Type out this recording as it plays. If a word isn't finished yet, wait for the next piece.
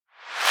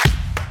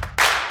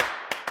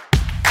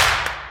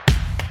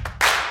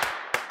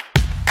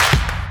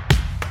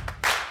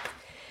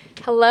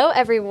Hello,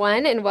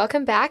 everyone, and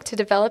welcome back to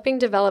Developing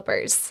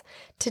Developers.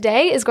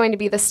 Today is going to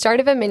be the start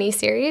of a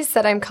mini-series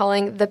that I'm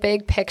calling The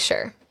Big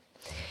Picture.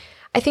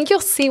 I think you'll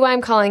see why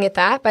I'm calling it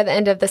that by the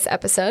end of this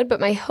episode,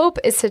 but my hope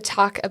is to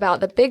talk about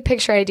the big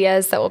picture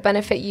ideas that will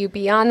benefit you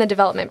beyond the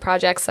development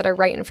projects that are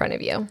right in front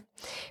of you.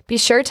 Be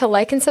sure to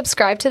like and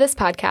subscribe to this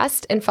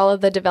podcast and follow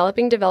the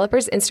Developing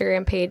Developers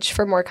Instagram page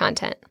for more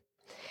content.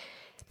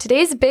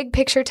 Today's big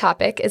picture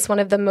topic is one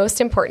of the most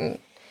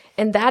important,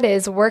 and that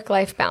is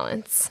work-life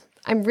balance.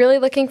 I'm really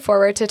looking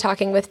forward to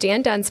talking with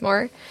Dan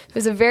Dunsmore,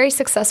 who's a very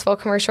successful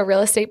commercial real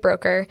estate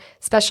broker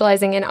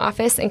specializing in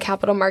office and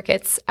capital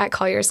markets at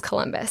Colliers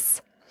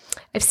Columbus.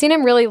 I've seen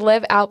him really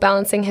live out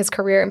balancing his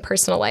career and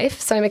personal life,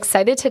 so I'm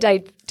excited to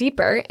dive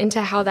deeper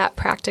into how that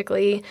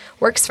practically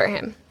works for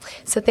him.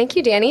 So thank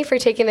you, Danny, for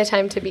taking the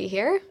time to be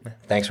here.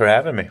 Thanks for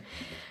having me.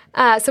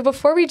 So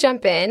before we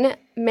jump in,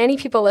 many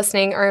people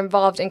listening are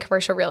involved in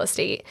commercial real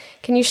estate.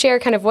 Can you share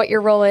kind of what your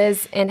role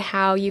is and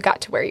how you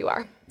got to where you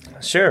are?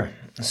 Sure.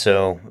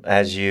 So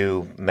as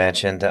you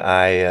mentioned,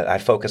 I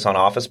focus on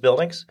office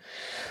buildings.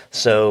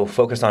 So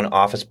focused on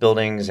office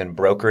buildings and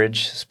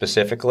brokerage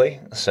specifically.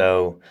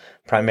 So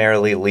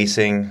primarily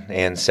leasing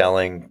and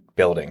selling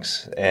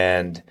buildings.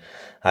 And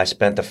I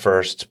spent the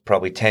first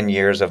probably 10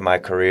 years of my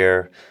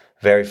career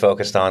very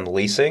focused on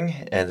leasing.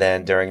 And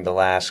then during the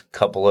last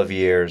couple of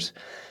years,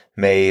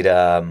 made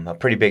a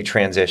pretty big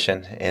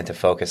transition into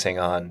focusing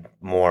on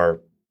more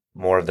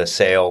of the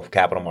sale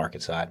capital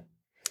market side.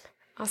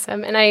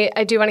 Awesome. And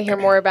I do want to hear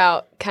more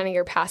about kind of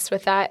your past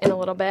with that in a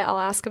little bit. I'll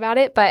ask about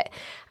it. But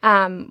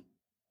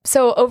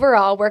so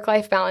overall,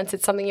 work-life balance,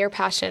 it's something you're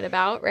passionate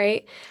about,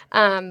 right?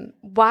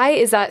 Why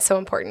is that so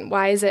important?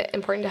 Why is it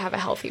important to have a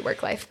healthy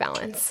work-life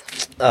balance?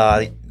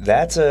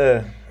 That's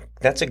a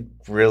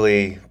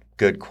really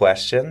good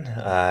question.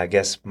 I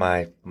guess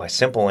my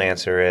simple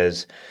answer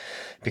is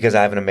because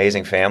I have an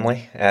amazing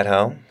family at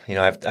home. You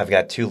know, I've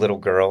got two little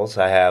girls.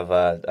 I have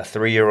a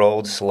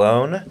 3-year-old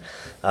Sloan,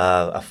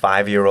 a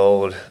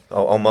 5-year-old,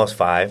 almost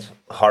 5,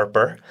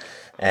 Harper,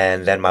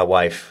 and then my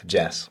wife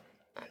Jess.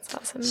 That's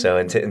awesome. So,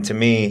 and to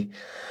me,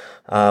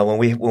 when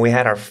we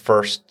had our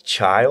first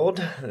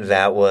child,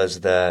 that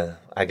was the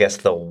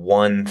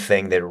one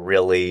thing that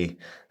really,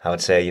 I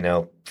would say,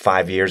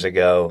 5 years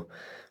ago,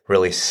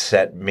 really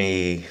set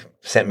me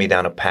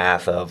down a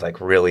path of like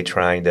really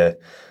trying to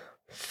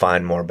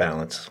find more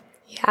balance.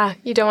 Yeah,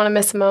 you don't want to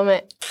miss a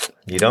moment.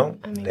 You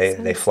don't.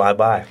 They fly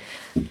by.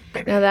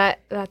 No,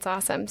 that's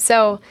awesome.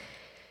 So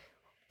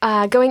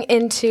going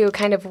into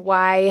kind of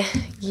why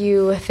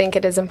you think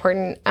it is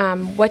important,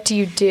 what do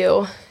you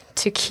do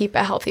to keep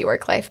a healthy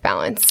work-life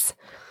balance?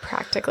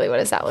 Practically, what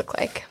does that look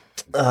like?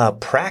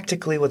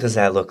 Practically, what does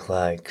that look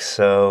like?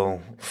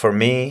 So for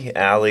me,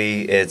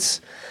 Allie, it's,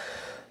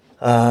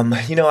 I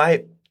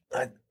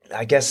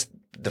guess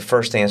the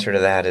first answer to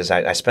that is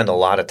I spend a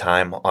lot of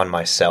time on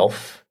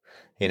myself.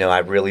 I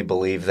really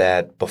believe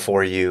that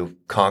before you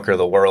conquer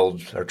the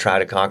world or try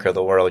to conquer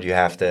the world, you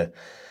have to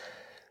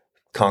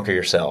conquer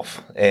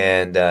yourself.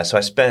 And so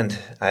I spend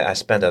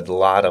a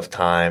lot of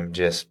time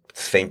just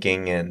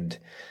thinking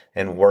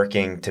and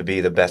working to be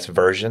the best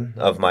version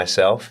of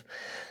myself.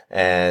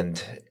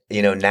 And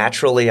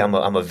naturally, I'm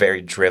a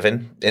very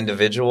driven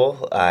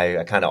individual.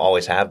 I kind of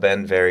always have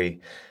been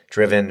very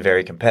driven,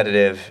 very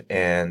competitive,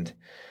 and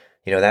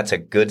that's a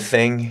good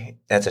thing.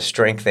 That's a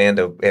strength and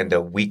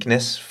a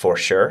weakness for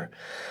sure.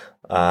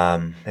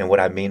 And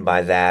what I mean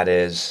by that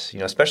is,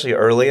 especially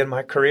early in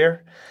my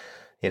career,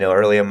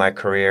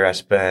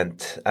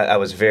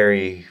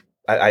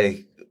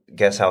 I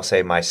guess I'll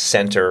say my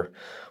center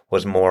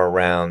was more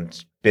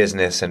around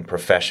business and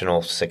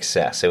professional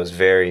success. It was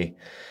very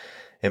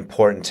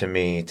important to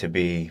me to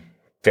be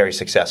very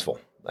successful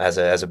as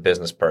a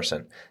business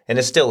person, and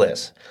it still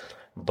is.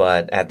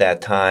 But at that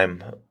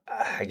time,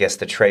 I guess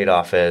the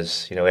trade-off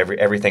is,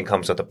 everything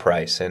comes with a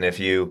price. And if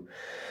you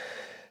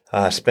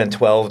spend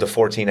 12 to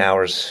 14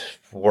 hours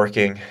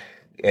working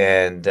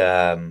and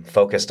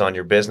focused on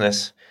your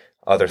business,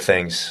 other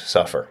things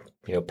suffer.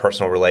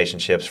 Personal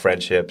relationships,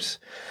 friendships,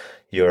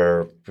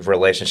 your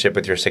relationship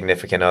with your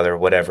significant other,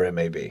 whatever it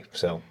may be.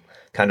 So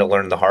kind of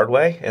learned the hard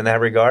way in that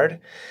regard.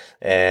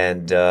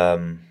 And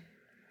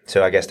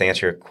so I guess to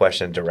answer your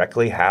question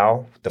directly,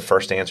 how? The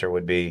first answer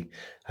would be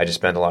I just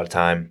spend a lot of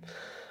time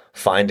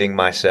finding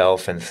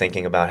myself and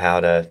thinking about how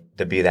to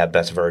be that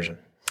best version.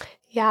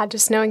 Yeah,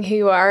 just knowing who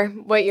you are,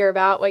 what you're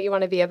about, what you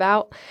want to be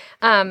about.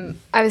 I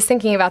was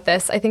thinking about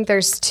this. I think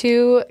there's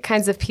two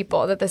kinds of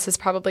people that this is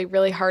probably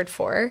really hard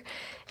for,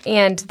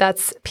 and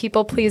that's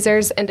people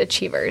pleasers and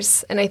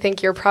achievers. And I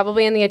think you're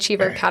probably in the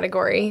achiever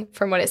category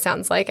from what it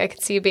sounds like. I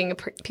could see you being a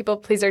people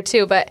pleaser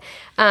too, but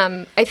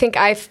I think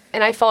I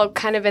fall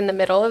kind of in the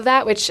middle of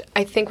that, which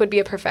I think would be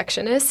a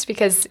perfectionist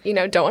because,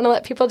 don't want to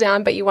let people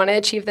down, but you want to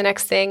achieve the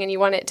next thing and you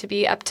want it to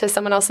be up to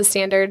someone else's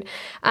standard.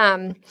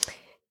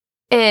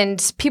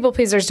 And people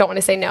pleasers don't want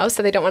to say no,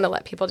 so they don't want to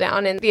let people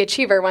down. And the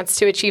achiever wants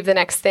to achieve the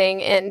next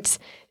thing and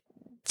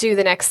do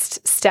the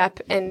next step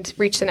and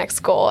reach the next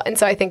goal. And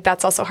so I think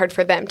that's also hard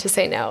for them to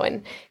say no.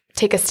 And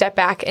take a step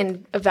back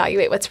and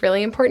evaluate what's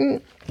really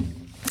important.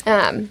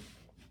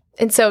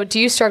 And so do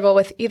you struggle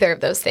with either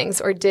of those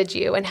things, or did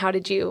you, and how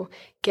did you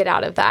get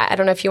out of that? I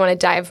don't know if you want to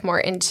dive more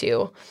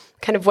into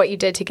kind of what you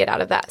did to get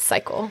out of that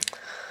cycle.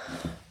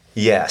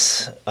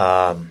 Yes,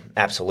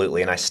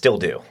 absolutely. And I still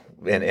do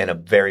in a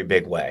very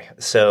big way.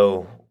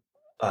 So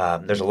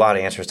there's a lot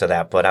of answers to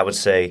that, but I would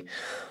say,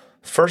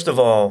 first of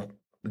all,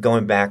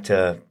 going back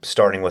to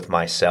starting with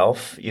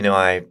myself,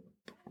 I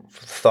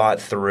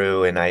thought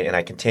through and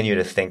I continue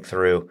to think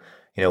through,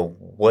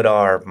 what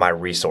are my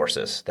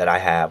resources that I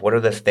have? What are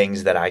the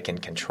things that I can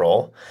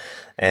control?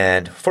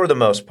 And for the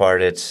most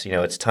part, it's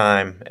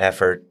time,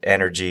 effort,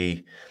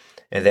 energy,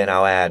 and then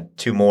I'll add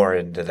two more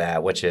into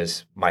that, which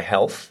is my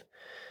health,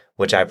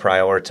 which I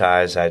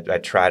prioritize. I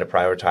try to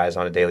prioritize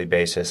on a daily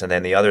basis. And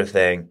then the other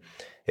thing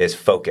is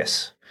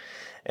focus.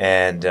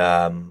 And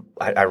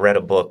I read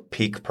a book,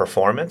 Peak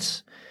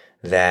Performance,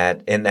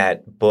 that in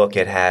that book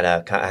it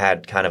had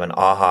kind of an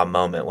aha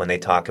moment when they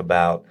talk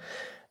about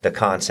the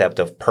concept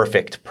of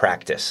perfect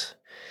practice.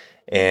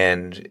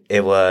 And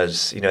it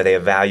was, they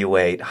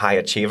evaluate high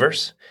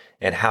achievers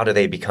and how do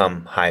they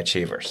become high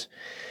achievers.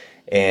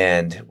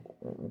 And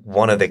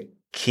one of the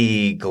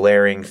key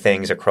glaring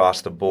things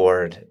across the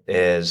board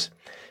is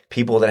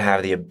people that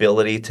have the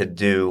ability to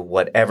do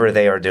whatever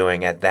they are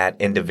doing at that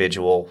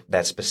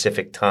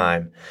specific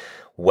time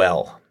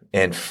well,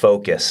 and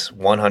focus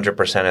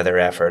 100% of their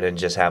effort and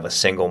just have a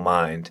single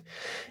mind.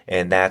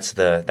 And that's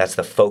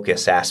the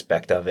focus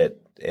aspect of it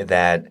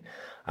that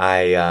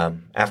I,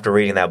 after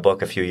reading that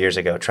book a few years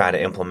ago, try to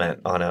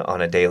implement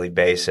on a daily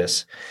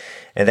basis.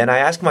 And then I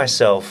ask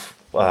myself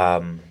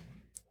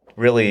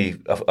really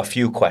a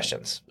few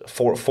questions,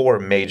 four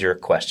major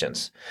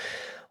questions,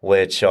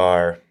 which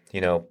are,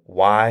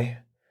 why,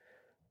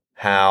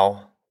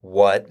 how,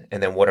 what,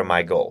 and then what are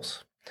my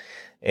goals?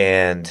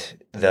 And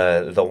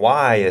the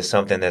why is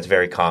something that's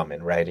very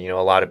common, right? A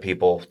lot of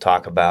people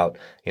talk about,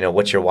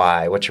 what's your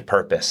why, what's your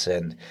purpose,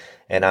 and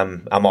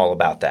I'm all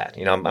about that.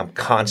 I'm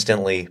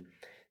constantly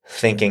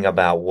thinking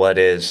about what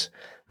is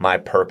my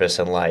purpose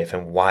in life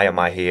and why am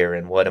I here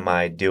and what am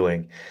I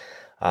doing.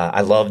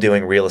 I love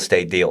doing real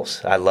estate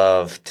deals. I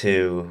love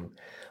to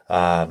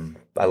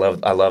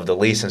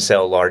lease and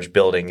sell large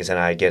buildings, and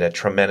I get a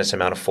tremendous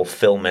amount of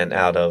fulfillment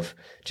out of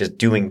just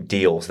doing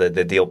deals, the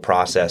deal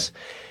process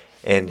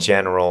in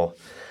general.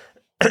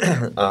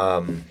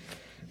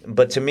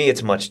 But to me,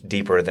 it's much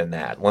deeper than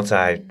that. Once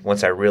I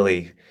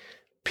really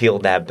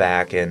peeled that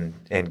back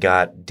and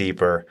got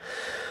deeper,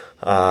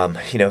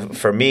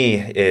 for me,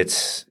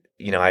 it's,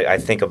 I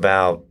think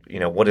about,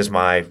 what is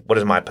my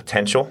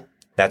potential?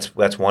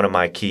 That's one of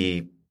my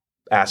key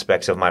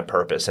aspects of my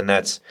purpose. And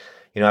that's,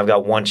 I've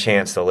got one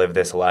chance to live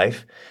this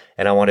life,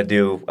 and I want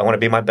to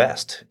be my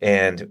best.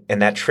 And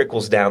that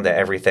trickles down to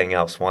everything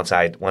else once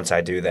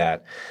I do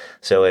that.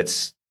 So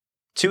it's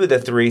two of the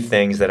three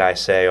things that I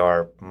say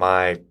are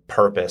my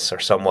purpose are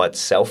somewhat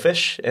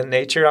selfish in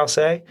nature, I'll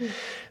say,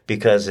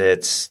 because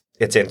it's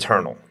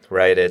internal,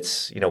 right?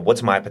 It's,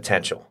 what's my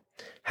potential?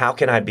 How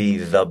can I be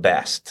the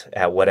best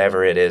at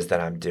whatever it is that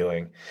I'm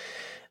doing?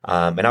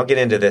 And I'll get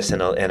into this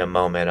in a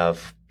moment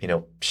of,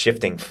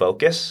 shifting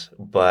focus.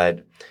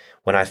 But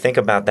when I think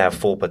about that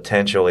full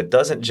potential, it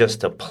doesn't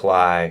just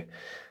apply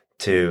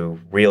to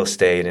real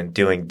estate and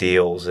doing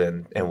deals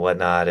and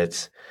whatnot.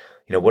 It's,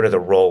 what are the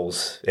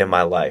roles in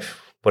my life?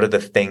 What are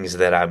the things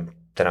that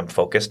I'm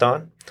focused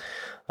on?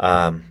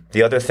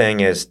 The other thing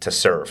is to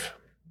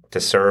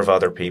serve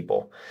other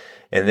people.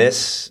 And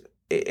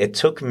it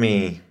took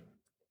me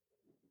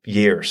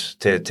years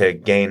to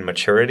gain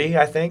maturity,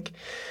 I think,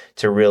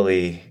 to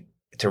really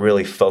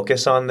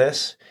focus on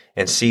this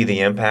and see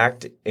the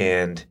impact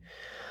and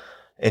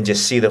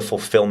just see the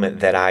fulfillment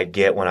that I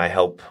get when I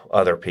help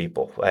other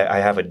people. I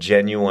have a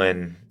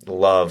genuine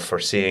love for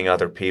seeing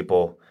other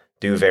people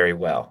do very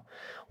well,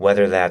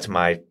 whether that's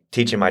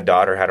teaching my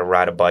daughter how to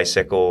ride a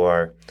bicycle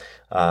or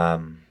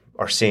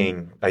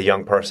seeing a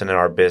young person in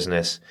our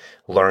business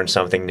learn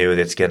something new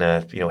that's going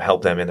to,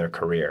 help them in their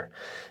career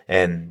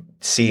and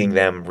seeing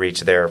them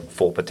reach their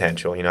full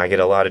potential. I get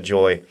a lot of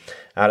joy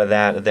out of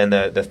that. And then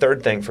the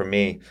third thing for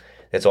me,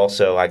 it's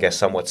also, I guess,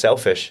 somewhat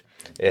selfish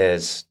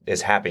is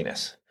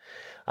happiness.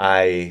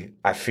 I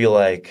feel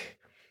like,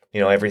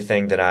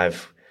 everything that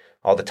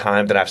all the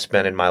time that I've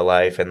spent in my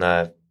life and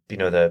the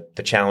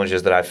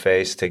challenges that I've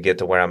faced to get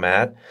to where I'm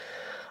at,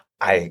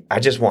 I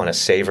just want to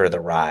savor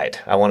the ride.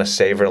 I want to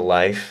savor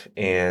life.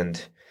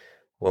 And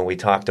when we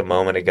talked a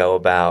moment ago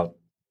about,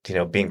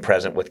 being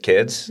present with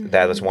kids,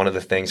 that was one of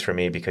the things for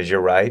me, because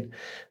you're right.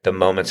 The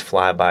moments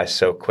fly by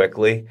so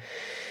quickly.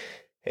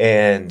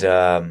 And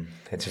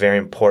it's very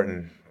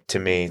important to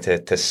me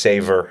to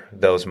savor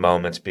those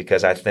moments,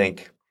 because I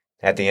think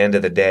at the end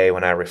of the day,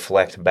 when I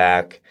reflect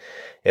back,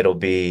 it'll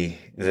be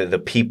the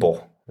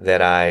people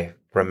that I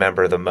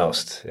remember the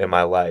most in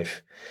my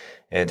life.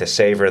 And to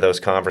savor those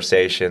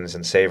conversations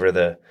and savor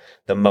the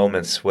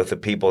moments with the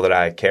people that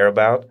I care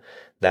about,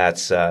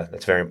 that's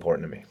very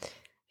important to me.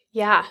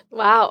 Yeah.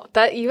 Wow.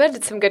 That you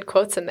had some good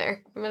quotes in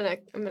there. I'm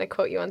gonna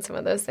quote you on some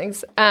of those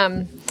things.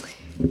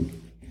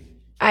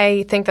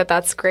 I think that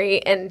that's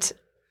great. And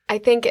I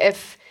think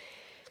if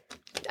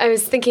I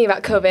was thinking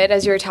about COVID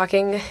as you were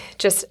talking,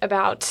 just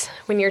about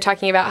when you're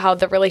talking about how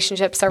the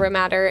relationships are what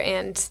matter,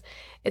 and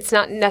it's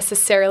not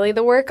necessarily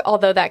the work,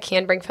 although that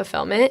can bring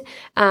fulfillment.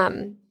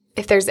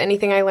 If there's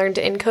anything I learned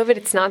in COVID,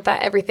 it's not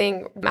that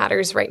everything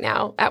matters right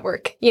now at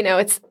work.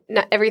 It's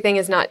not, everything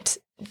is not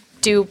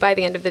due by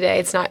the end of the day.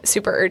 It's not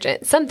super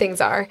urgent. Some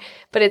things are,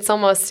 but it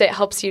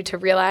helps you to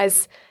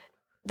realize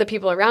the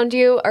people around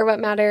you are what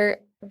matter,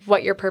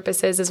 what your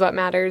purpose is what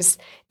matters,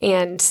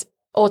 and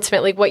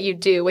ultimately what you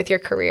do with your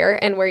career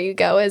and where you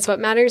go is what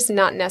matters,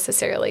 not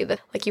necessarily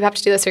you have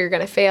to do this or you're going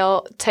to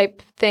fail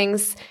type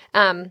things.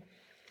 And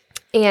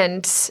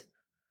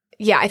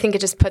yeah, I think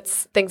it just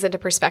puts things into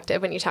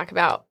perspective when you talk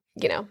about,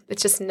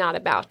 it's just not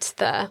about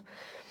the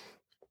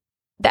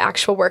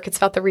actual work. It's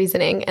about the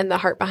reasoning and the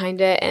heart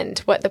behind it and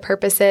what the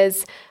purpose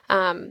is.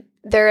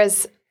 There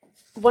is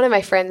one of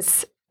my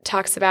friends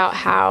talks about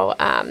how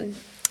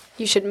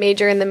you should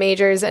major in the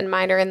majors and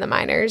minor in the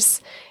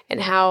minors, and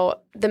how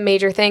the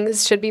major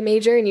things should be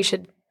major and you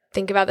should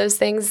think about those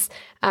things,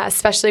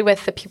 especially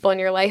with the people in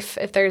your life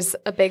if there's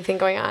a big thing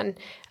going on.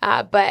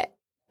 But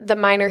the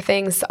minor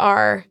things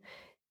are,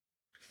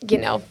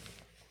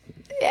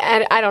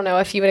 and I don't know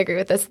if you would agree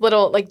with this,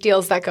 little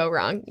deals that go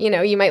wrong.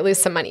 You might lose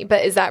some money,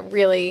 but is that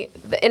really,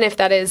 and if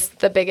that is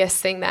the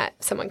biggest thing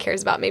that someone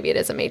cares about, maybe it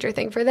is a major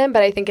thing for them.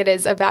 But I think it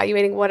is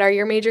evaluating what are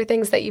your major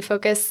things that you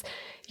focus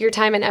your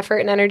time and effort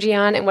and energy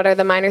on, and what are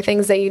the minor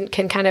things that you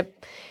can kind of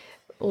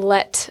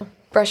let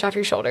brush off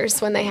your shoulders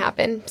when they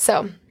happen.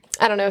 So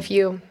I don't know if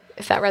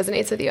that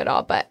resonates with you at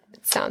all, but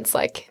it sounds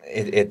like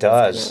it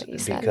does,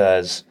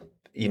 because,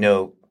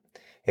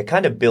 it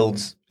kind of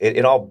builds,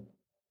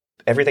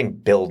 everything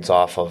builds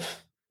off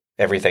of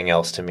everything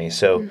else to me.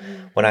 So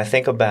when I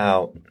think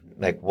about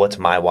what's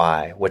my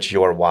why, what's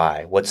your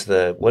why,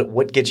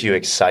 what gets you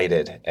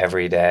excited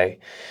every day,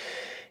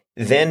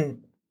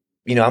 then,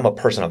 I'm a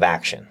person of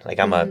action.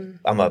 I'm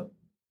a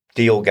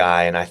deal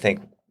guy. And I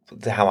think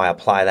how I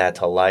apply that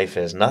to life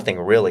is nothing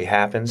really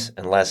happens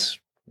unless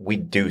we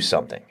do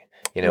something.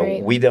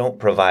 Right. We don't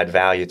provide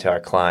value to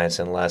our clients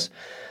unless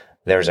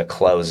there's a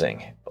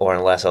closing or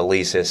unless a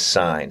lease is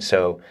signed.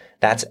 So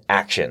that's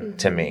action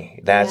to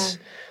me. That's,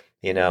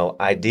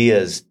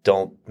 ideas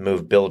don't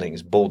move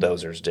buildings,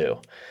 bulldozers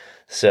do.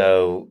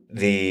 So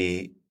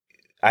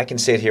I can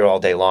sit here all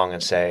day long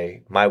and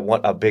say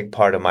a big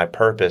part of my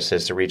purpose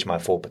is to reach my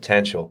full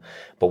potential.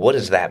 But what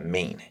does that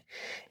mean?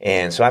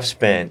 And so I've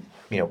spent,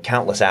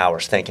 countless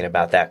hours thinking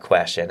about that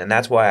question. And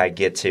that's why I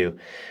get to,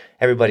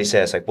 everybody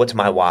says what's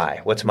my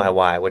why? What's my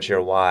why? What's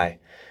your why?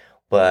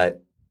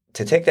 But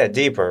to take that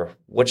deeper,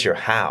 what's your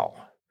how?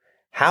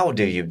 How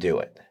do you do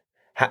it?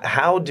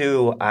 How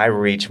do I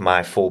reach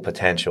my full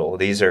potential?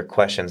 These are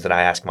questions that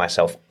I ask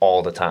myself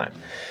all the time,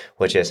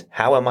 which is,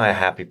 how am I a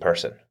happy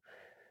person?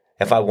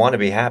 If I want to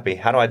be happy,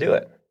 how do I do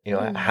it?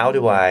 How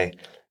do I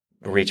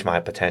reach my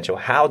potential?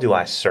 How do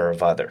I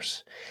serve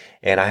others?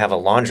 And I have a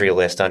laundry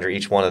list under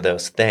each one of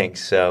those things.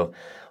 So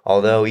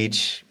although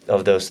each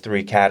of those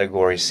three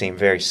categories seem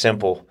very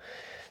simple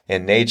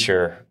in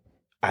nature,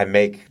 I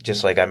make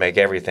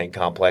everything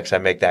complex, I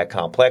make that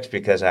complex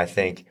because I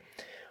think,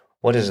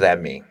 what does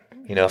that mean?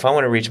 If I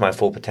want to reach my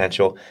full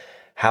potential,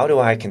 how do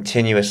I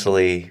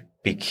continuously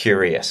be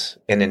curious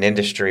in an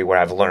industry where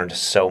I've learned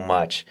so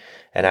much?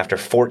 And after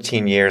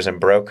 14 years in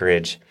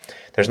brokerage,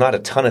 there's not a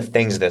ton of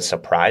things that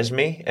surprise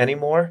me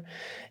anymore.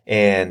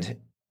 And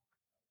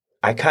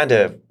I kind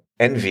of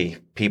envy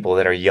people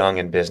that are young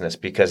in business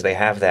because they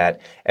have that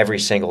every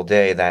single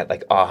day,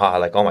 that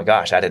aha, oh my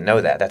gosh, I didn't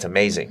know that. That's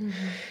amazing.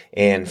 Mm-hmm.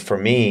 And for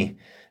me,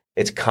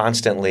 it's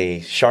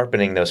constantly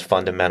sharpening those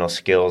fundamental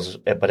skills,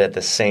 but at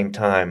the same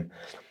time,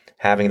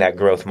 having that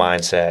growth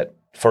mindset.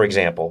 For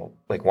example,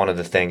 one of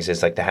the things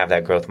is to have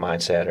that growth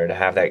mindset or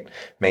to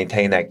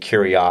maintain that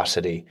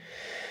curiosity.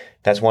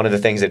 That's one of the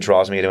things that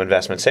draws me to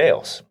investment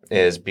sales,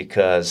 is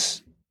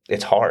because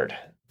it's hard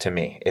to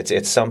me.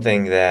 It's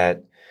something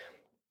that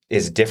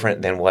is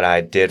different than what I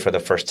did for the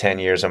first 10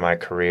 years of my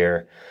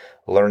career,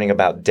 learning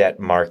about debt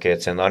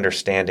markets and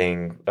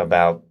understanding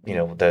about,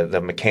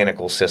 the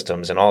mechanical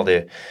systems and all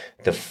the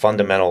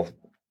fundamental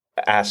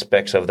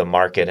aspects of the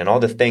market and all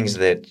the things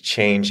that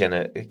change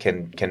and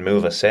can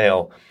move a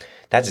sale.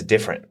 That's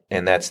different,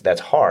 and that's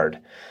hard.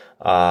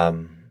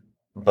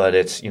 But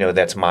it's,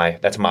 that's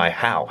my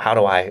how. How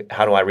do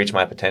I reach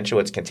my potential?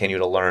 It's continue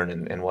to learn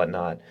and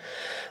whatnot.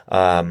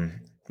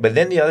 But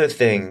then the other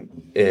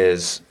thing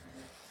is,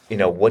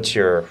 what's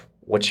your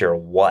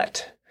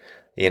what?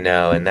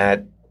 And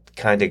that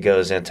kind of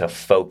goes into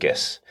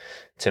focus.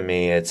 To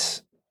me,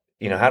 it's,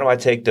 how do I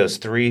take those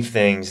three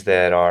things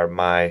that are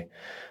my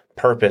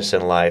purpose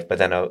in life, but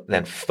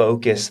then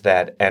focus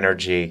that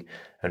energy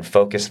and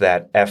focus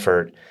that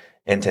effort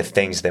into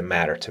things that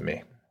matter to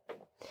me.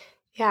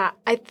 Yeah,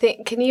 I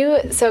think, can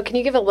you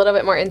give a little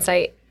bit more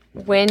insight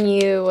when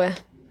you,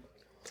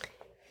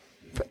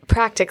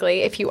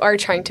 practically, if you are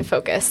trying to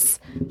focus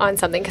on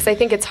something? Because I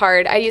think it's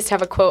hard. I used to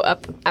have a quote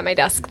up at my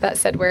desk that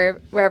said,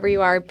 wherever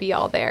you are, be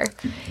all there.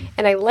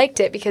 And I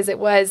liked it because it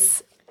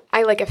was,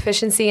 I like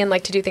efficiency and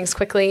like to do things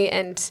quickly.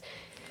 And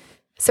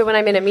so when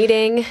I'm in a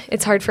meeting,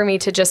 it's hard for me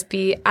to just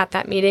be at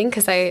that meeting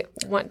because I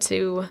want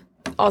to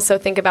also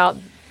think about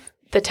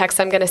the text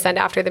I'm going to send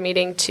after the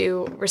meeting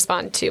to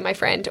respond to my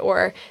friend,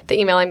 or the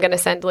email I'm going to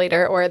send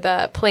later, or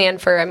the plan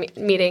for a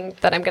meeting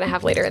that I'm going to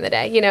have later in the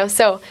day,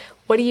 So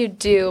what do you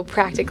do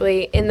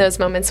practically in those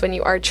moments when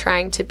you are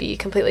trying to be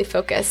completely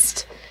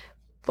focused?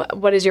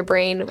 What is your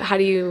brain? How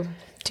do you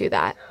do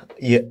that?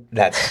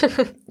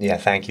 Yeah,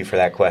 thank you for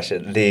that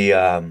question.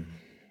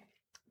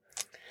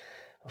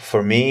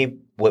 For me,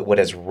 what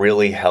has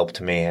really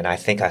helped me, and I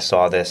think I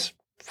saw this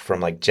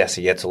from like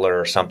Jesse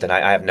Itzler or something.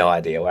 I have no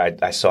idea.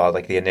 I saw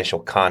like the initial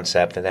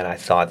concept, and then I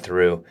thought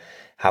through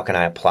how can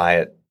I apply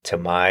it to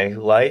my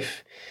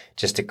life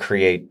just to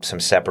create some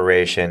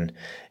separation.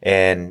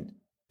 And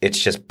it's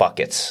just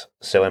buckets.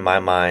 So in my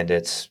mind,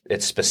 it's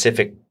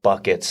specific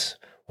buckets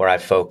where I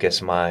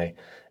focus my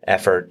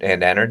effort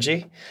and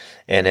energy.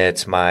 And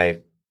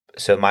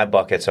my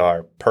buckets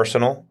are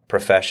personal,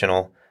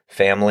 professional,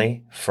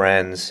 family,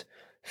 friends,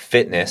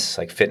 fitness,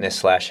 like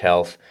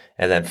fitness/health,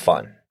 and then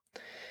fun.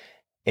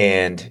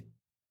 And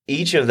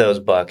each of those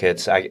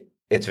buckets,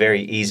 it's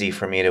very easy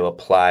for me to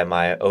apply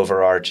my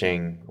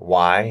overarching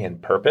why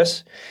and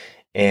purpose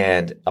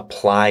and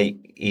apply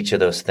each of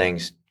those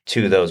things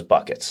to those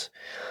buckets.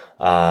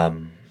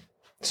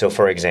 So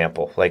for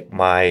example, like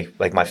my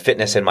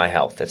fitness and my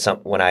health,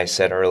 when I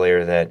said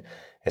earlier that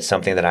it's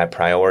something that I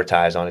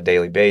prioritize on a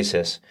daily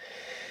basis,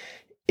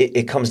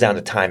 it comes down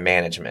to time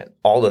management.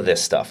 All of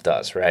this stuff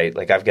does, right?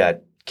 Like I've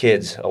got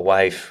kids, a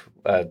wife,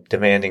 a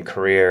demanding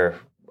career.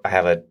 I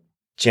have a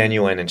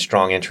genuine and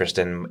strong interest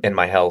in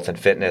my health and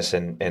fitness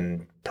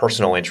and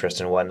personal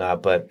interest and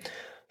whatnot. But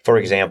for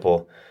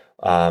example,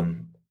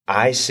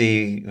 I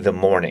see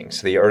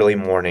the early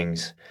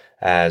mornings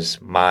as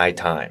my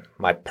time,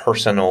 my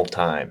personal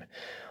time,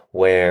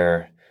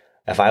 where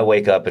if I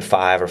wake up at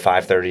 5 or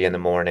 5:30 in the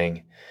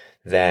morning,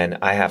 then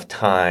I have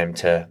time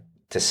to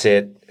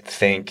sit,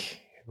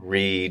 think,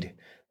 read,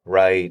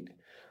 write,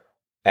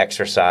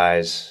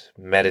 exercise,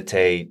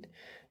 meditate,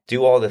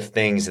 do all the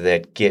things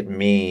that get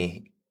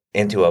me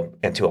into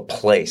a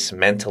place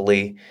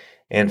mentally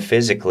and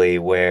physically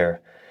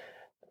where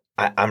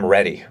I'm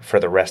ready for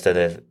the rest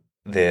of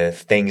the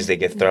things that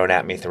get thrown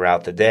at me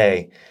throughout the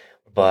day.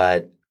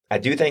 But I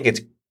do think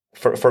it's,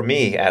 for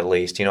me at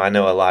least, I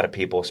know a lot of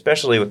people,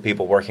 especially with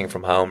people working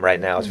from home right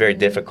now, it's very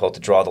difficult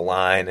to draw the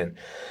line. And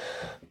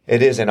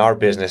it is in our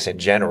business in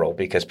general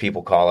because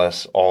people call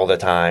us all the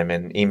time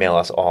and email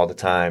us all the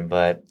time.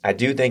 But I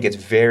do think it's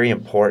very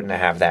important to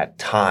have that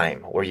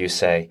time where you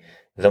say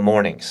the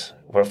mornings.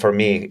 Where for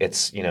me,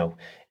 it's,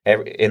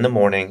 in the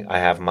morning I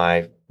have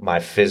my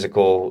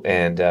physical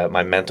and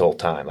my mental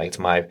time. Like it's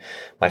my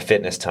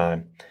fitness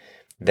time.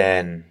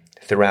 Then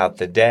throughout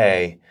the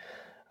day,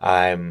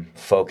 I'm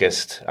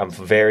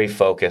very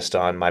focused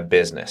on my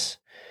business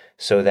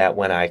so that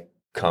when I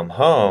come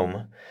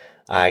home,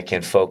 I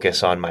can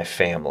focus on my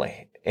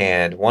family.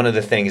 And one of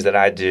the things that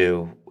I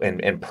do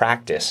and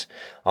practice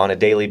on a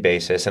daily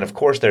basis, and of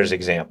course there's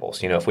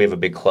examples, if we have a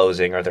big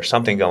closing or there's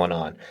something going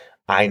on,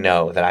 I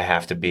know that I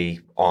have to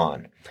be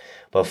on.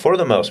 But for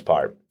the most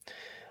part,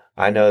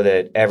 I know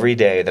that every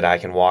day that I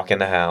can walk in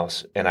the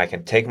house and I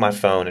can take my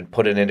phone and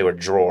put it into a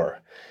drawer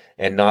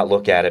and not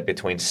look at it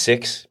between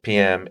 6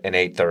 p.m. and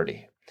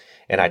 8:30.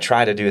 And I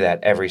try to do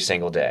that every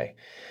single day.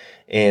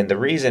 And the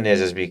reason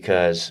is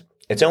because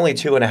it's only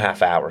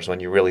 2.5 hours when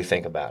you really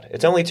think about it.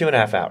 It's only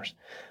 2.5 hours.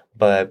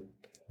 But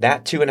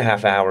that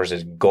 2.5 hours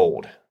is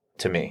gold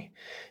to me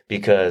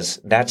because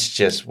that's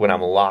just when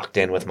I'm locked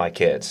in with my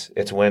kids.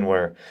 It's when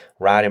we're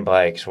riding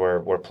bikes,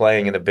 we're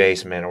playing in the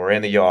basement, or we're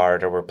in the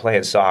yard, or we're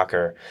playing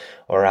soccer,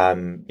 or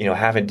I'm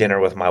having dinner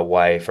with my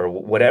wife, or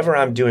whatever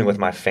I'm doing with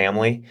my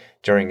family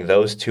during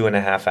those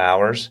 2.5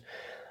 hours,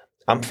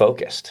 I'm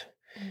focused.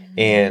 Mm-hmm.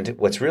 And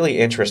what's really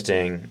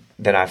interesting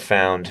that I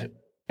found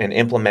in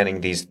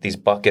implementing these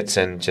buckets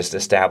and just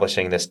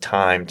establishing this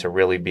time to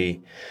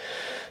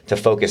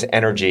focus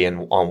energy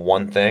on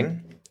one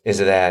thing is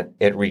that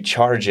it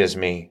recharges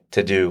me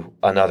to do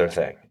another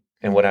thing.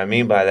 And what I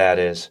mean by that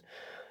is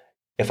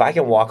if I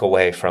can walk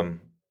away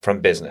from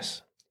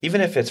business,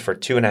 even if it's for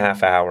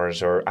 2.5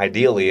 hours, or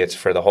ideally it's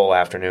for the whole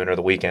afternoon or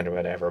the weekend or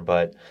whatever,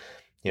 but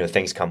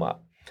things come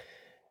up.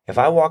 If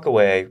I walk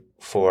away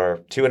for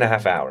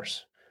 2.5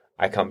 hours,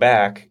 I come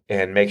back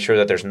and make sure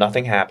that there's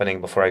nothing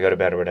happening before I go to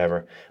bed or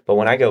whatever. But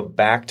when I go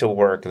back to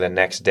work the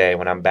next day,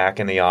 when I'm back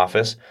in the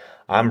office,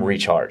 I'm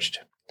recharged.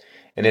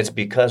 And it's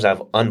because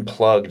I've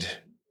unplugged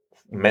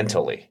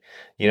mentally.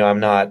 I'm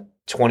not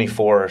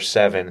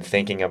 24/7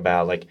 thinking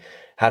about like,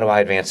 how do I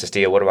advance this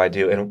deal? What do I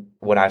do? And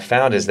what I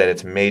found is that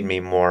it's made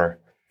me more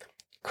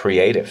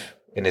creative,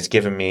 and it's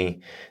given me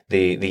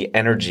the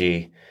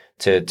energy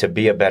to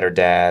be a better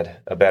dad,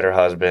 a better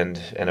husband,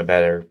 and a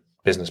better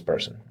business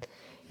person.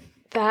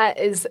 That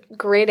is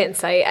great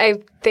insight.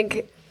 I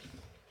think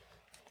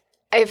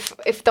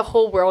if the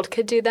whole world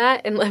could do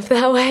that and live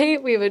that way,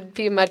 we would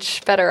be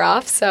much better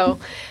off. So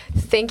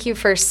thank you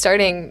for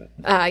starting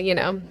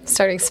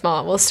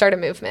small. We'll start a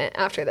movement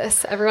after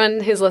this. Everyone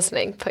who's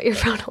listening, put your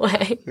phone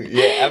away.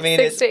 Yeah, I mean,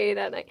 6 to 8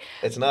 at night.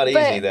 It's not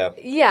easy though.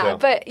 Yeah, so.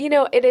 But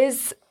it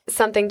is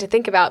something to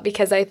think about,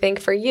 because I think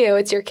for you,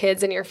 it's your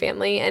kids and your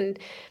family. And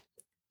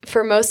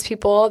for most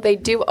people, they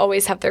do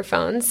always have their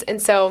phones.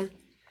 And so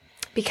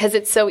because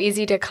it's so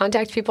easy to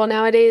contact people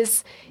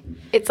nowadays,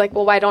 it's like,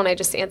 well, why don't I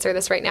just answer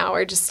this right now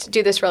or just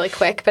do this really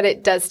quick? But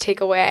it does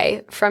take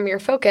away from your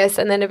focus.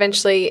 And then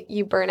eventually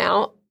you burn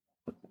out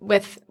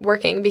with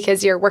working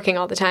because you're working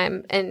all the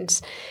time.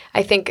 And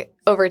I think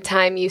over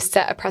time you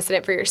set a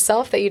precedent for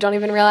yourself that you don't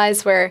even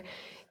realize, where,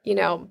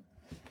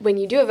 when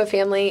you do have a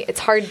family, it's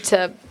hard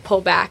to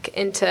pull back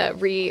and to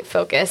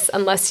refocus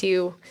unless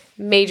you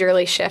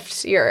majorly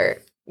shift your,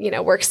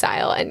 work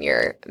style and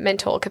your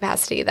mental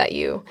capacity that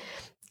you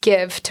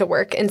give to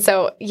work. And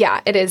so,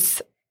 yeah,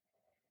 it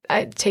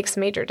takes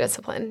major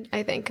discipline,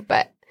 I think,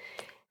 but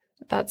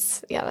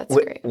that's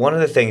great. One of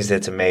the things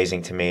that's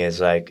amazing to me is,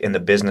 like, in the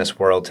business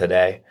world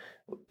today,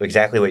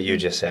 exactly what you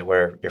just said,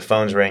 where your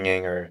phone's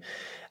ringing, or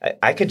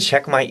I could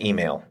check my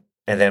email,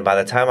 and then by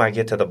the time I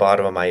get to the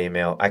bottom of my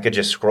email, I could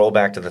just scroll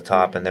back to the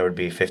top and there would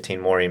be 15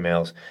 more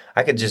emails.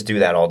 I could just do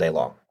that all day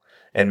long.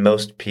 And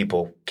most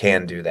people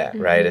can do that,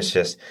 mm-hmm. right? It's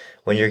just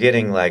when you're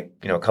getting like,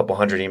 a couple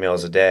hundred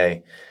emails a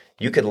day,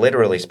 you could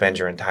literally spend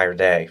your entire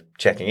day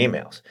checking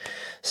emails.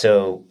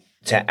 So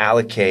to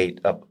allocate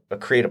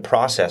create a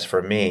process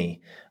for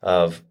me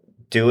of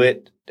do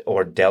it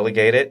or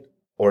delegate it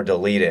or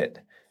delete it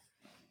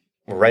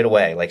right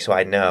away, like, so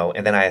I know,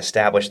 and then I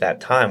establish that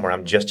time where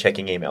I'm just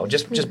checking email,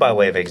 just by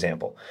way of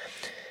example.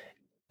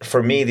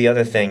 For me, the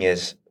other thing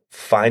is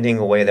finding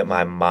a way that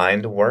my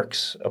mind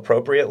works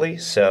appropriately.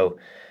 So,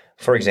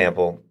 for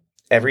example,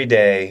 every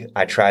day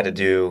I try to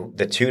do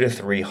the 2 to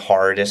 3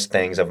 hardest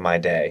things of my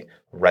day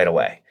right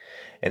away.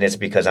 And it's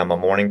because I'm a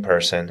morning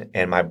person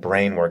and my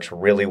brain works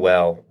really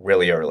well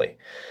really early.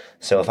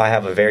 So if I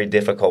have a very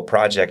difficult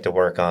project to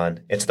work on,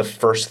 it's the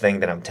first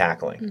thing that I'm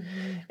tackling.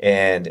 Mm-hmm.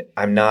 And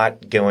I'm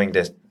not going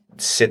to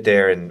sit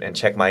there and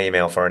check my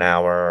email for an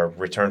hour or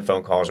return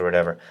phone calls or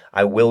whatever.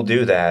 I will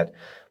do that.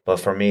 But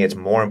for me, it's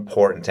more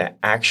important to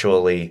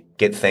actually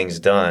get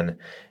things done,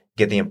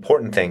 get the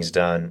important things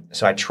done.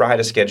 So I try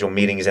to schedule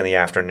meetings in the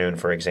afternoon,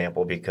 for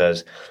example,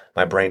 because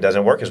my brain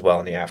doesn't work as well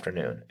in the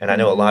afternoon. And I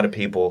know a lot of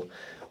people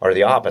are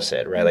the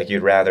opposite, right? Like,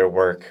 you'd rather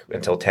work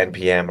until 10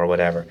 p.m. or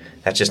whatever.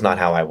 That's just not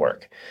how I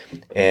work.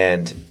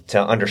 And to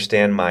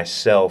understand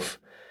myself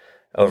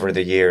over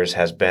the years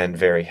has been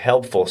very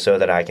helpful so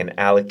that I can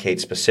allocate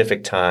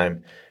specific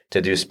time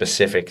to do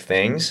specific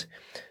things.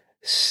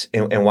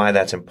 And why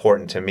that's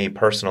important to me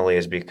personally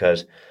is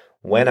because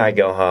when I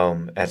go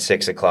home at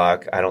 6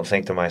 o'clock, I don't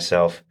think to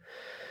myself,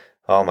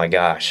 oh my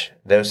gosh,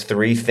 those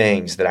 3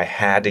 things that I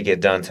had to get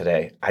done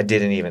today, I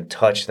didn't even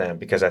touch them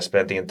because I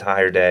spent the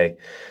entire day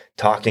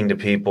talking to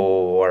people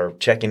or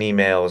checking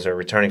emails or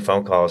returning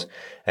phone calls.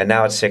 And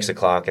now it's 6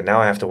 o'clock and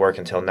now I have to work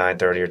until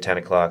 9:30 or 10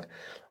 o'clock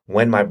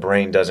when my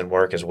brain doesn't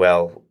work as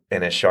well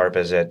and as sharp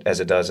as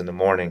it does in the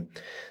morning.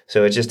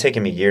 So it's just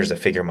taken me years to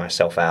figure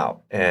myself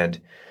out. And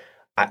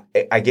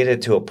I get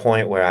it to a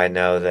point where I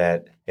know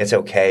that it's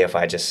okay if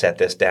I just set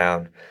this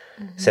down,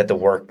 mm-hmm. set the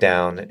work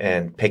down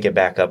and pick it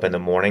back up in the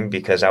morning,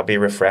 because I'll be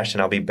refreshed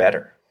and I'll be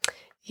better.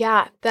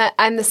 Yeah,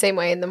 I'm the same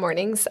way in the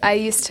mornings. I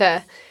used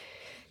to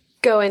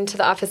go into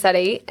the office at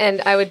 8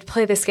 and I would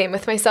play this game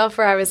with myself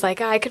where I was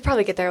like, I could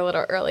probably get there a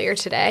little earlier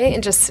today,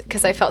 and just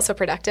because I felt so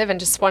productive and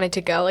just wanted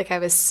to go. Like, I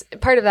was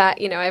part of that,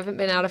 I haven't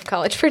been out of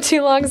college for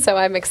too long, so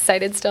I'm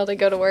excited still to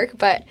go to work.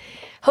 But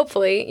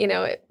hopefully,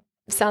 it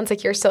sounds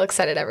like you're still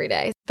excited every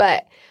day.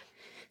 But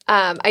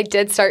I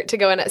did start to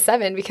go in at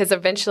 7 because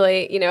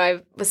eventually,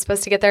 I was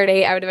supposed to get there at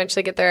 8. I would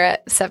eventually get there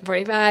at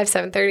 7:45,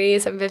 7:30,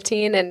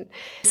 7:15. And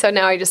so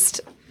now I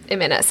just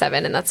am in at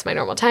 7, and that's my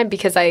normal time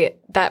because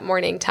that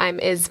morning time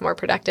is more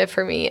productive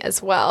for me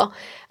as well.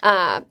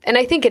 And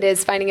I think it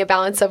is finding a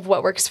balance of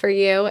what works for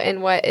you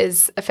and what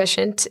is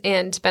efficient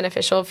and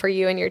beneficial for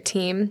you and your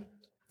team.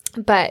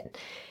 But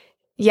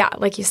yeah,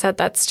 like you said,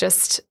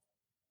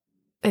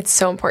 it's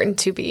so important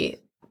to be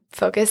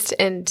focused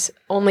and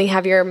only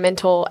have your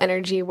mental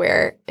energy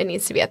where it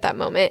needs to be at that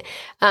moment.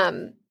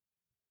 And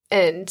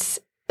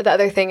the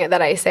other thing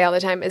that I say all the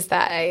time is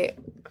that I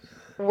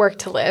work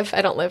to live.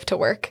 I don't live to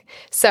work.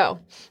 So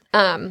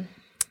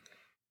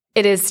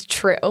it is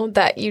true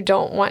that you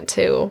don't want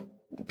to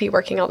be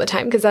working all the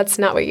time because that's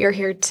not what you're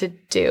here to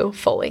do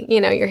fully.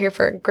 You're here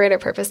for a greater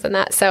purpose than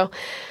that. So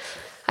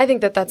I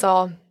think that that's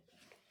all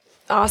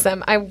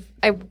awesome. I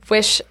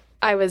wish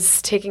I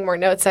was taking more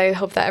notes. I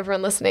hope that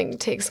everyone listening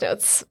takes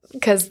notes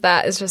because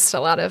that is just a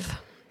lot of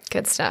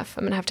good stuff.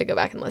 I'm going to have to go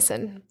back and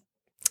listen.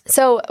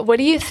 So what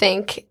do you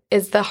think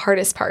is the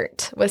hardest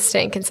part with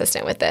staying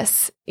consistent with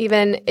this?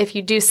 Even if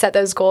you do set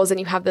those goals and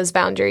you have those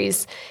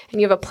boundaries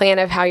and you have a plan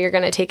of how you're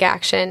going to take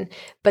action,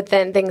 but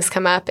then things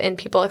come up and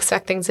people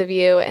expect things of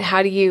you, and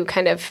how do you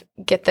kind of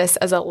get this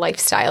as a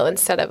lifestyle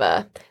instead of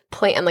a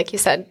plan, like you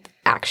said,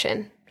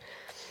 action?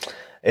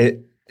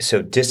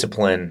 So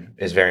discipline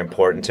is very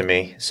important to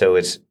me. So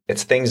it's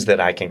things that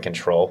I can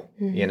control.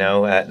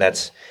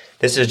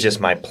 This is just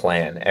my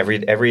plan.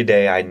 Every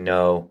day I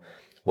know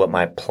what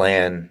my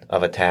plan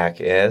of attack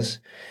is,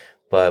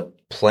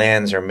 but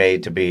plans are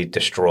made to be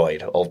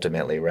destroyed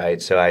ultimately,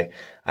 right? So I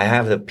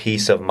have the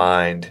peace of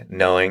mind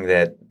knowing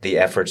that the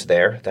effort's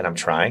there, that I'm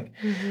trying.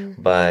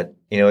 But,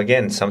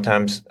 again,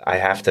 sometimes I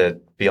have to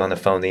be on the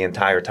phone the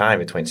entire time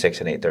between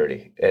 6 and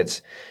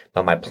 8:30.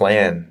 But my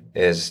plan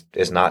is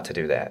not to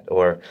do that.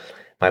 Or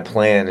my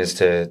plan is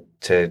to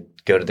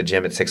go to the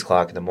gym at 6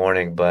 o'clock in the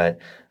morning, but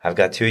I've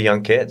got 2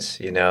 young kids,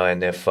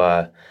 and if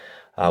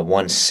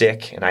one's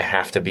sick and I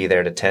have to be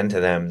there to tend to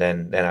them,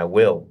 then I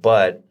will.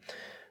 But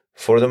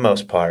for the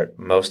most part,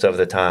 most of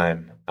the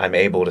time, I'm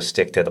able to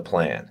stick to the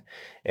plan.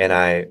 And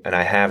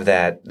I have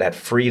that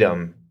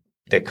freedom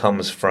that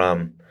comes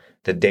from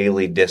the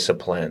daily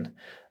discipline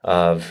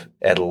of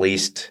at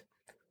least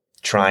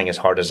trying as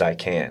hard as I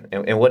can.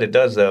 And what it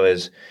does, though,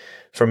 is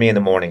for me in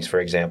the mornings, for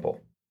example,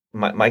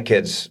 my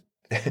kids,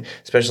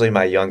 especially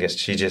my youngest,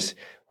 she just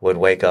would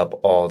wake up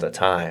all the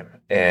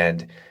time.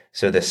 And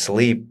so the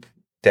sleep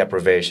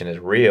deprivation is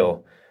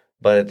real.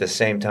 But at the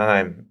same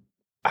time,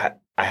 I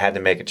had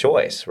to make a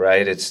choice,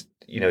 right? It's,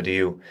 do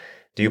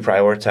you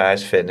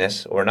prioritize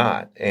fitness or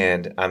not?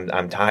 And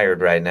I'm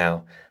tired right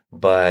now,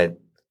 but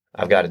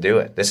I've got to do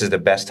it. This is the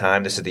best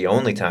time. This is the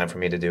only time for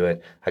me to do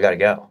it. I got to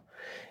go.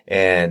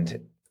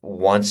 And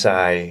once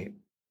I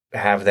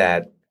have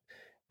that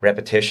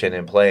repetition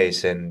in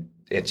place, and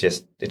it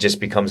just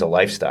becomes a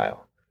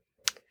lifestyle.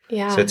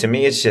 Yeah. So to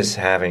me, it's just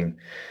having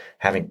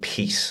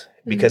peace,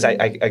 because I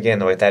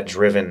again, with that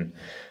driven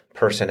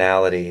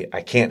personality,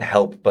 I can't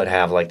help but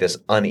have like this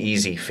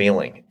uneasy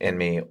feeling in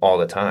me all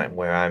the time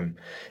where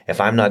if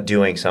I'm not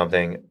doing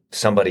something,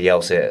 somebody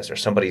else is, or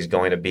somebody's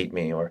going to beat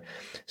me,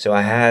 so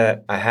I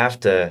have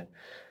to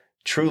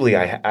truly,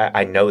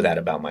 I know that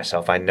about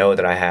myself. I know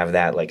that I have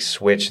that like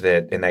switch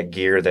that in that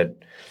gear that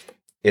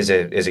is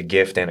a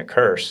gift and a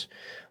curse,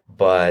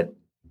 but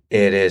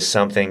it is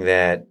something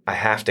that I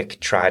have to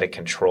try to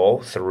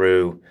control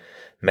through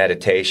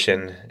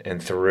meditation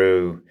and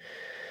through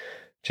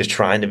just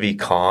trying to be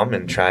calm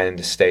and trying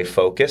to stay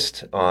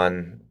focused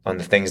on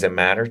the things that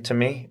matter to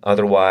me.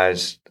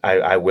 Otherwise,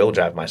 I will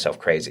drive myself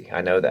crazy.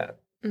 I know that.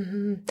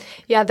 Mm-hmm.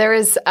 Yeah, there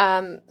is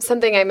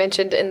something I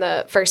mentioned in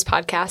the first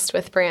podcast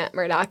with Brant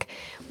Murdoch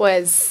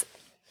was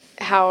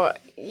how,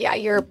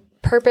 your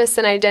purpose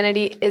and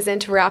identity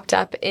isn't wrapped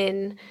up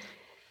in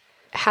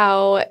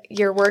how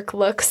your work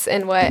looks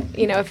and what,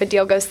 if a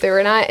deal goes through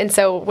or not. And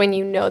so when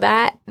you know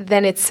that,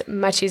 then it's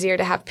much easier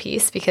to have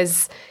peace,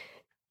 because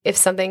if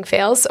something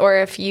fails or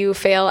if you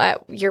fail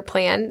at your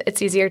plan,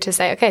 it's easier to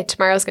say, okay,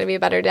 tomorrow's going to be a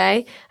better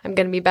day. I'm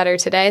going to be better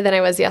today than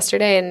I was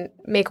yesterday, and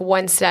make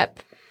one step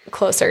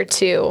closer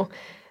to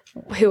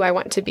who I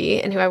want to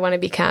be and who I want to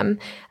become.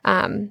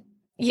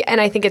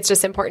 And I think it's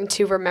just important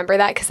to remember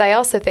that, because I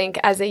also think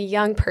as a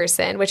young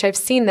person, which I've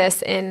seen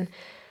this in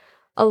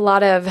a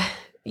lot of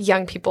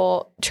young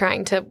people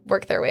trying to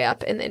work their way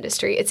up in the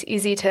industry, it's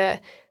easy to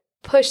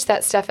push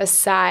that stuff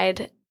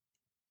aside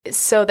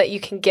so that you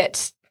can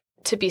get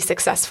to be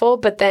successful.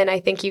 But then I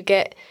think you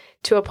get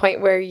to a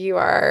point where you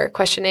are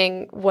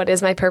questioning, what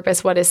is my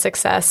purpose? What is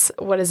success?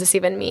 What does this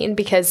even mean?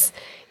 Because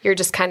you're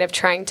just kind of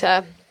trying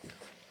to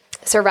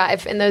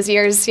survive in those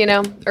years,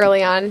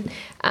 early on.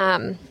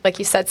 Like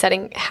you said,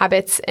 setting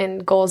habits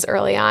and goals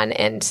early on,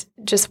 and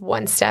just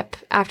one step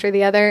after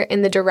the other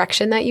in the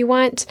direction that you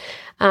want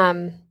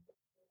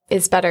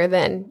is better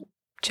than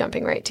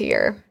jumping right to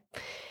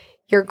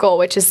your goal,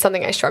 which is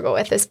something I struggle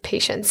with, is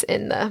patience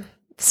in the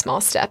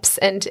small steps.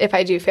 And if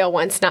I do fail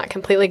once, not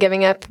completely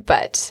giving up,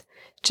 but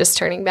just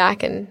turning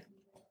back and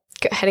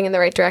heading in the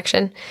right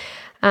direction.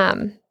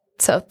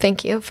 So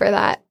thank you for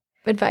that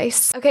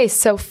advice. Okay,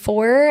 so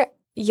for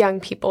young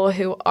people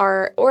who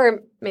are,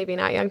 or maybe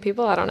not young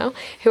people, I don't know,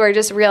 who are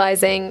just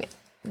realizing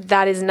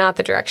that is not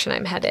the direction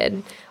I'm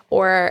headed,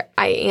 or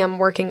I am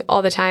working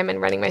all the time and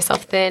running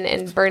myself thin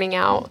and burning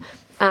out,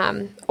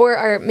 or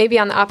are maybe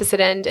on the opposite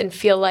end and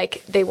feel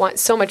like they want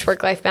so much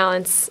work-life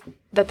balance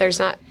that there's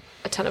not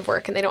a ton of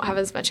work and they don't have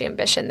as much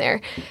ambition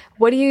there.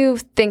 What do you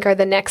think are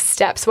the next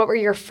steps? What were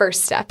your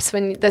first steps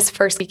when this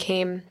first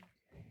became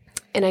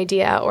an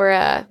idea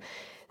or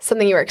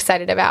something you were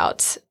excited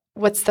about?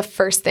 What's the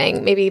first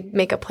thing? Maybe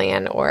make a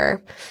plan,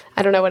 or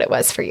I don't know what it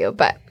was for you,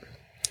 but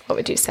what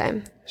would you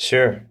say?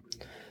 Sure.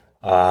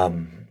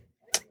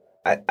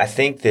 I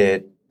think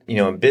that,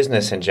 in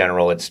business in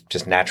general, it's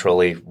just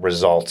naturally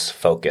results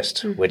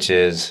focused, which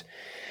is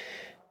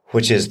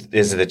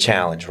the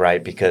challenge,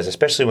 right? Because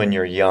especially when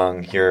you're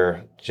young,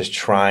 you're just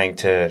trying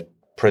to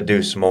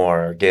produce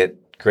more,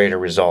 get greater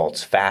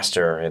results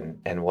faster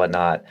and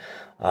whatnot.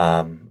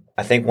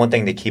 I think one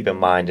thing to keep in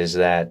mind is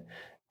that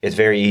it's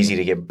very easy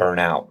to get burnt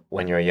out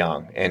when you're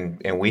young.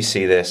 And we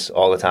see this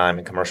all the time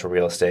in commercial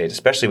real estate,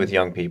 especially with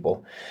young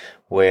people,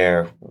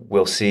 where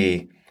we'll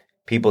see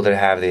people that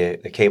have the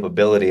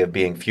capability of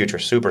being future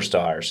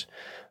superstars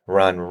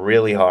run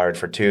really hard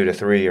for 2 to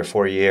 3 or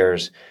 4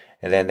 years.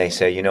 And then they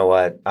say, you know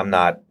what, I'm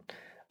not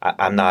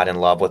I'm not in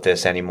love with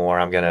this anymore.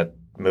 I'm going to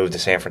move to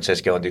San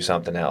Francisco and do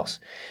something else.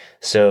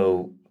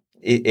 So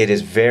it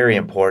is very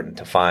important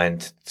to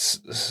find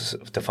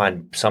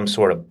some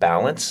sort of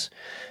balance,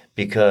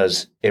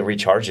 because it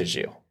recharges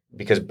you.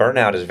 Because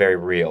burnout is very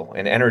real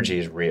and energy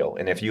is real.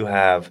 And if you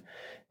have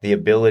the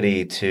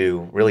ability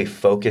to really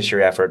focus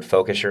your effort,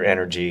 focus your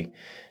energy,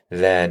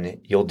 then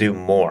you'll do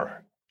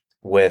more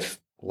with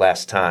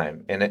less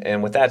time.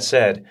 And with that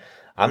said,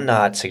 I'm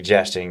not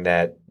suggesting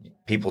that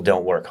people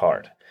don't work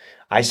hard.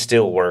 I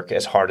still work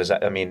as hard as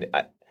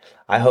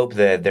I hope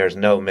that there's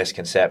no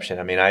misconception.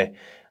 I mean,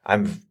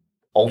 I'm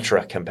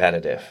ultra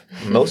competitive,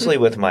 mostly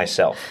with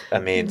myself. I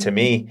mean, to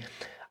me,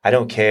 I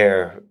don't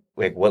care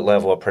like what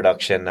level of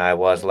production I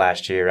was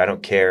last year. I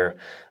don't care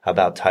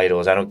about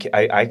titles.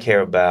 I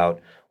care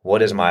about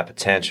what is my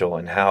potential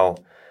and how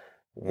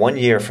 1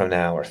 year from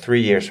now or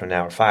 3 years from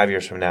now or 5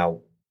 years from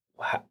now,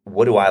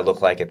 what do I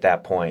look like at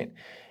that point?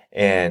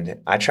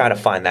 And I try to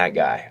find that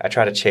guy. I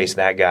try to chase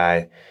that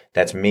guy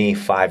that's me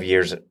 5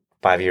 years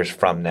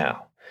from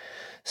now.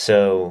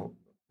 So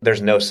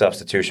there's no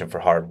substitution for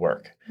hard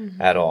work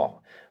at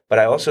all. But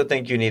I also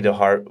think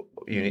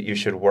you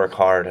should work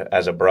hard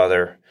as a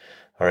brother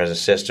or as a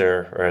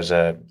sister or as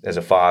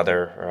a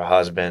father or a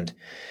husband.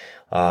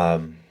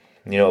 A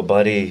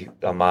buddy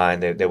of mine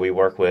that we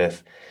work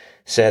with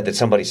said that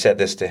somebody said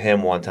this to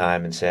him one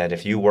time and said,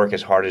 if you work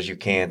as hard as you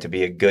can to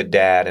be a good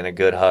dad and a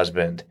good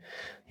husband,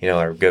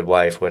 or a good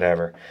wife,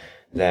 whatever,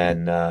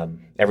 then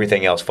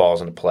everything else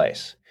falls into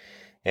place.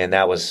 And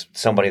that was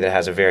somebody that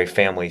has a very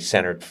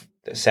family-centered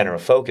center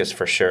of focus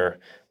for sure,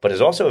 but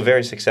is also a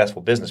very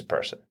successful business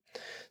person.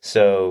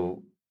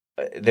 So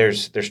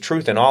there's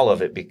truth in all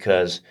of it,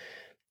 because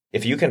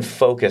if you can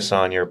focus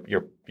on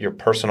your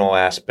personal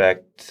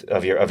aspect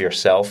of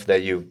yourself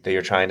that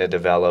you're trying to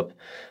develop,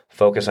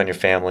 focus on your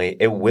family,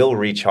 it will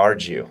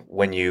recharge you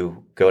when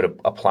you go to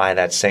apply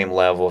that same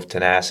level of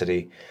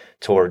tenacity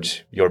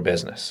towards your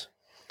business.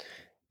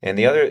 And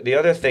the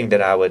other thing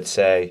that I would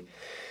say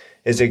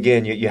is,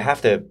 again, you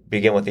have to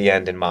begin with the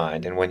end in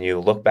mind. And when you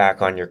look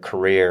back on your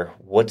career,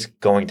 what's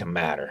going to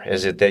matter?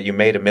 Is it that you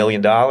made $1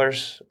 million,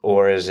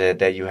 or is it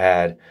that you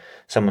had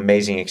some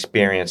amazing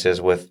experiences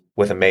with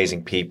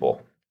amazing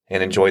people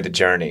and enjoyed the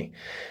journey?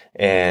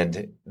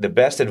 And the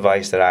best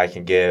advice that I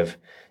can give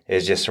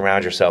is just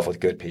surround yourself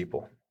with good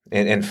people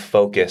and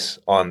focus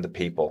on the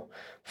people.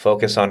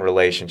 Focus on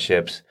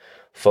relationships.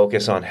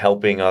 Focus on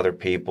helping other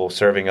people,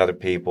 serving other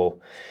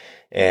people.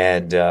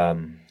 And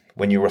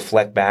when you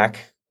reflect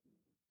back,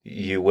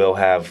 you will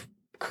have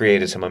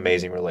created some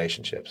amazing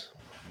relationships.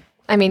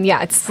 I mean,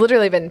 yeah, it's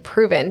literally been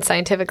proven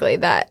scientifically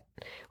that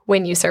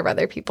when you serve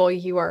other people,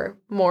 you are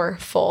more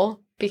full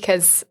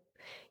because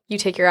you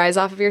take your eyes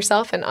off of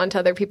yourself and onto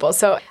other people.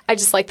 So I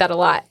just like that a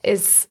lot,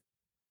 is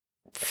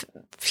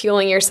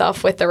fueling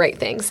yourself with the right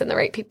things and the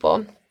right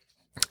people.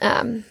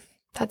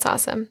 That's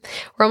awesome.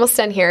 We're almost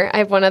done here. I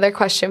have one other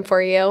question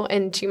for you,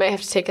 and you might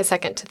have to take a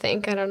second to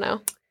think. I don't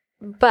know.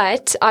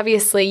 But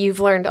obviously, you've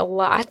learned a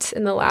lot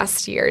in the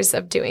last years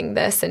of doing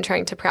this and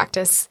trying to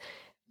practice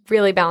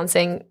really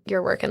balancing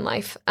your work and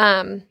life.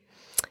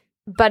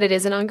 But it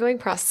is an ongoing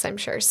process, I'm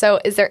sure. So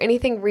is there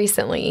anything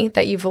recently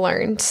that you've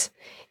learned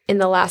in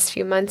the last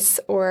few months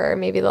or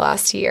maybe the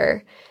last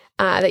year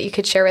that you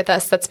could share with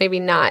us that's maybe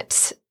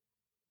not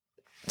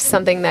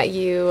something that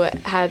you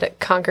had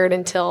conquered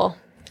until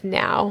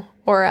now,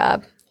 or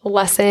a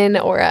lesson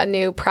or a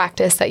new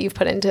practice that you've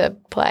put into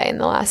play in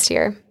the last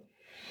year?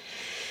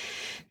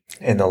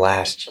 In the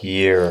last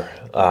year,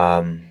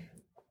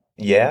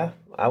 yeah,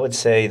 I would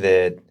say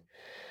that,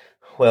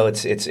 well,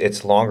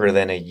 it's longer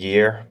than a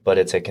year, but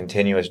it's a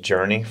continuous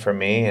journey for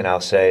me. And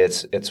I'll say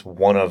it's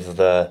one of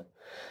the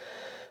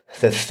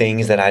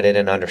things that I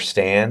didn't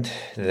understand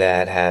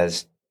that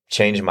has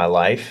changed my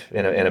life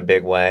in a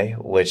big way,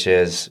 which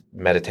is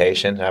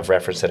meditation. I've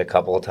referenced it a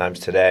couple of times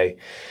today.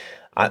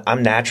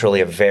 I'm naturally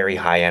a very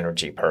high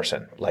energy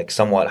person, like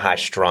somewhat high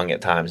strung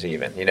at times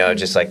even,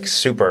 just like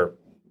super,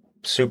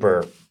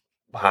 super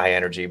high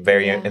energy,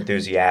 very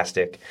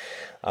enthusiastic.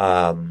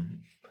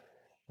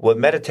 What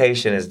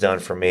meditation has done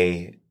for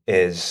me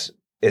is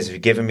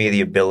given me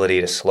the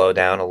ability to slow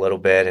down a little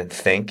bit and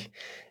think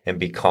and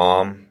be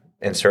calm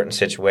in certain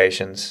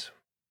situations.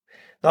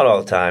 Not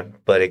all the time,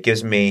 but it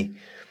gives me,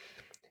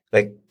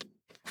 like,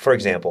 for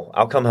example,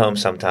 I'll come home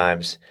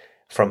sometimes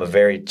from a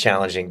very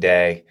challenging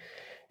day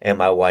and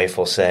my wife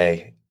will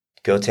say,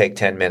 go take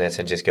 10 minutes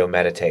and just go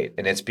meditate.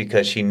 And it's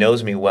because she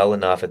knows me well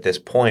enough at this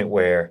point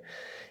where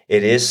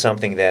it is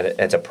something that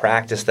it's a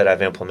practice that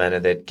I've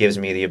implemented that gives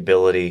me the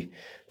ability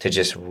to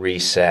just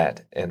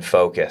reset and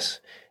focus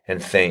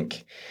and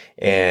think.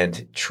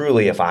 And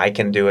truly, if I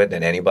can do it,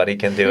 then anybody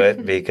can do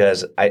it,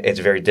 because it's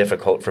very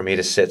difficult for me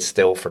to sit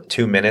still for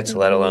 2 minutes,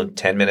 let alone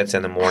 10 minutes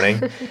in the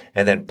morning,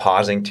 and then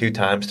pausing 2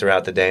 times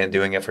throughout the day and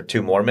doing it for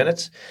 2 more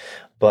minutes.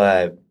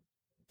 But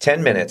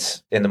 10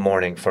 minutes in the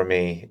morning for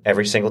me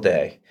every single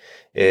day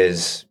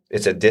it's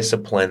a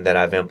discipline that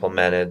I've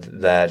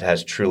implemented that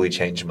has truly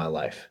changed my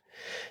life.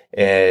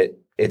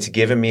 It's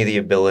given me the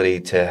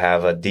ability to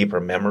have a deeper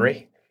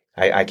memory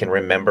I can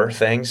remember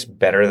things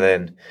better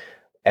than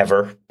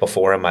ever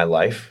before in my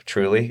life,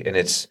 truly. And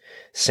it's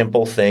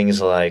simple things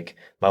like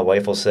my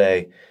wife will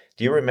say,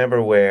 do you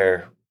remember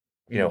where,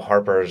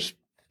 Harper's,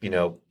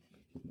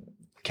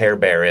 Care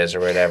Bear is or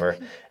whatever?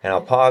 And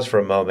I'll pause for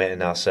a moment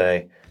and I'll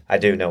say, I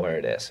do know where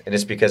it is. And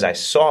it's because I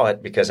saw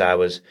it because I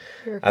was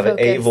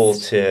able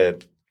to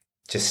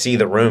see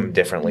the room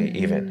differently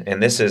even.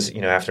 And this is,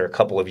 after a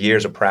couple of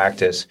years of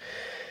practice,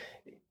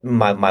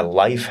 my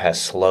life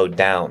has slowed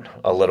down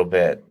a little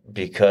bit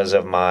because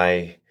of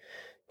my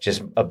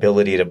just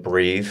ability to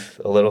breathe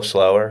a little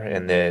slower.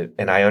 And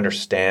I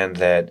understand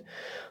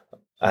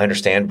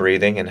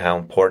breathing and how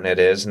important it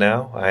is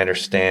now. I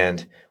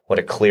understand what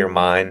a clear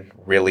mind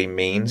really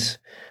means.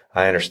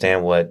 I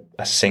understand what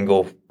a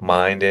single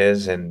mind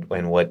is and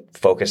what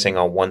focusing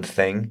on one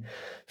thing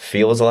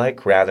feels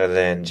like rather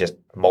than just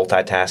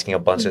multitasking a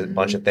bunch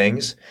of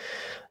things.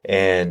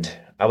 And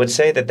I would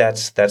say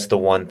that's the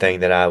one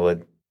thing that I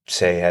would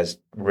say has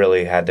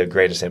really had the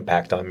greatest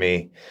impact on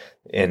me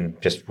in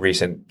just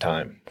recent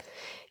time.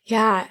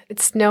 Yeah,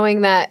 it's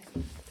knowing that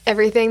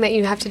everything that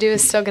you have to do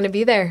is still going to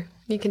be there.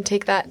 You can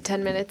take that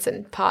 10 minutes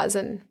and pause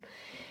and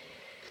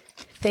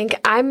think.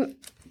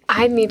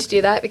 I need to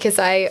do that because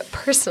I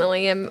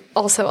personally am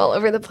also all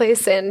over the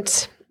place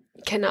and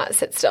cannot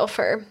sit still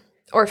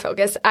or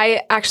focus.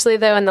 I actually,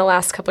 though, in the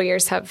last couple of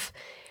years have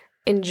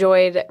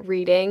enjoyed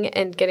reading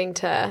and getting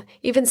to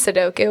even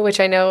Sudoku,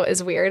 which I know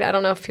is weird. I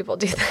don't know if people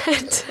do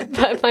that,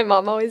 but my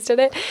mom always did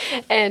it.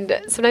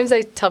 And sometimes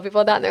I tell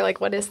people that and they're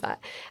like, what is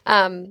that?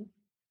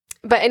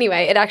 But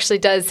anyway, it actually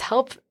does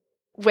help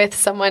with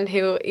someone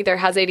who either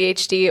has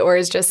ADHD or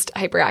is just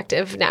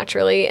hyperactive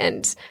naturally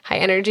and high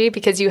energy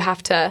because you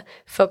have to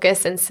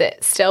focus and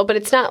sit still. But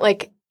it's not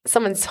like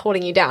someone's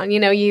holding you down.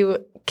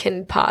 You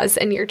can pause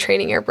and you're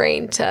training your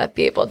brain to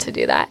be able to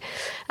do that.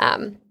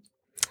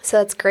 So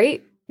that's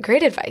great.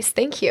 Great advice.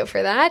 Thank you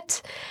for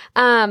that.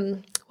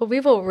 Well, we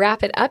will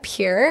wrap it up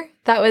here.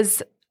 That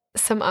was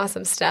some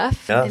awesome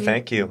stuff. No,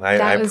 thank you.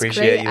 I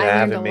appreciate you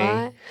having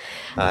me.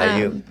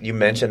 You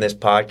mentioned this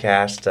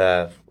podcast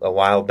a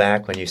while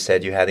back when you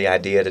said you had the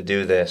idea to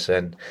do this,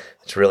 and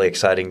it's really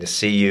exciting to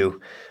see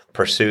you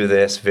pursue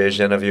this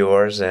vision of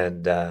yours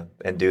and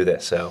do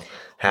this. So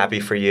happy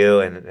for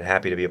you and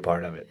happy to be a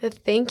part of it.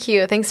 Thank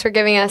you. Thanks for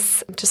giving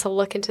us just a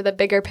look into the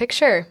bigger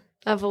picture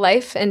of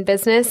life and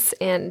business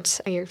and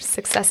your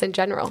success in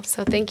general.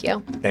 So thank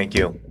you. Thank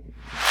you.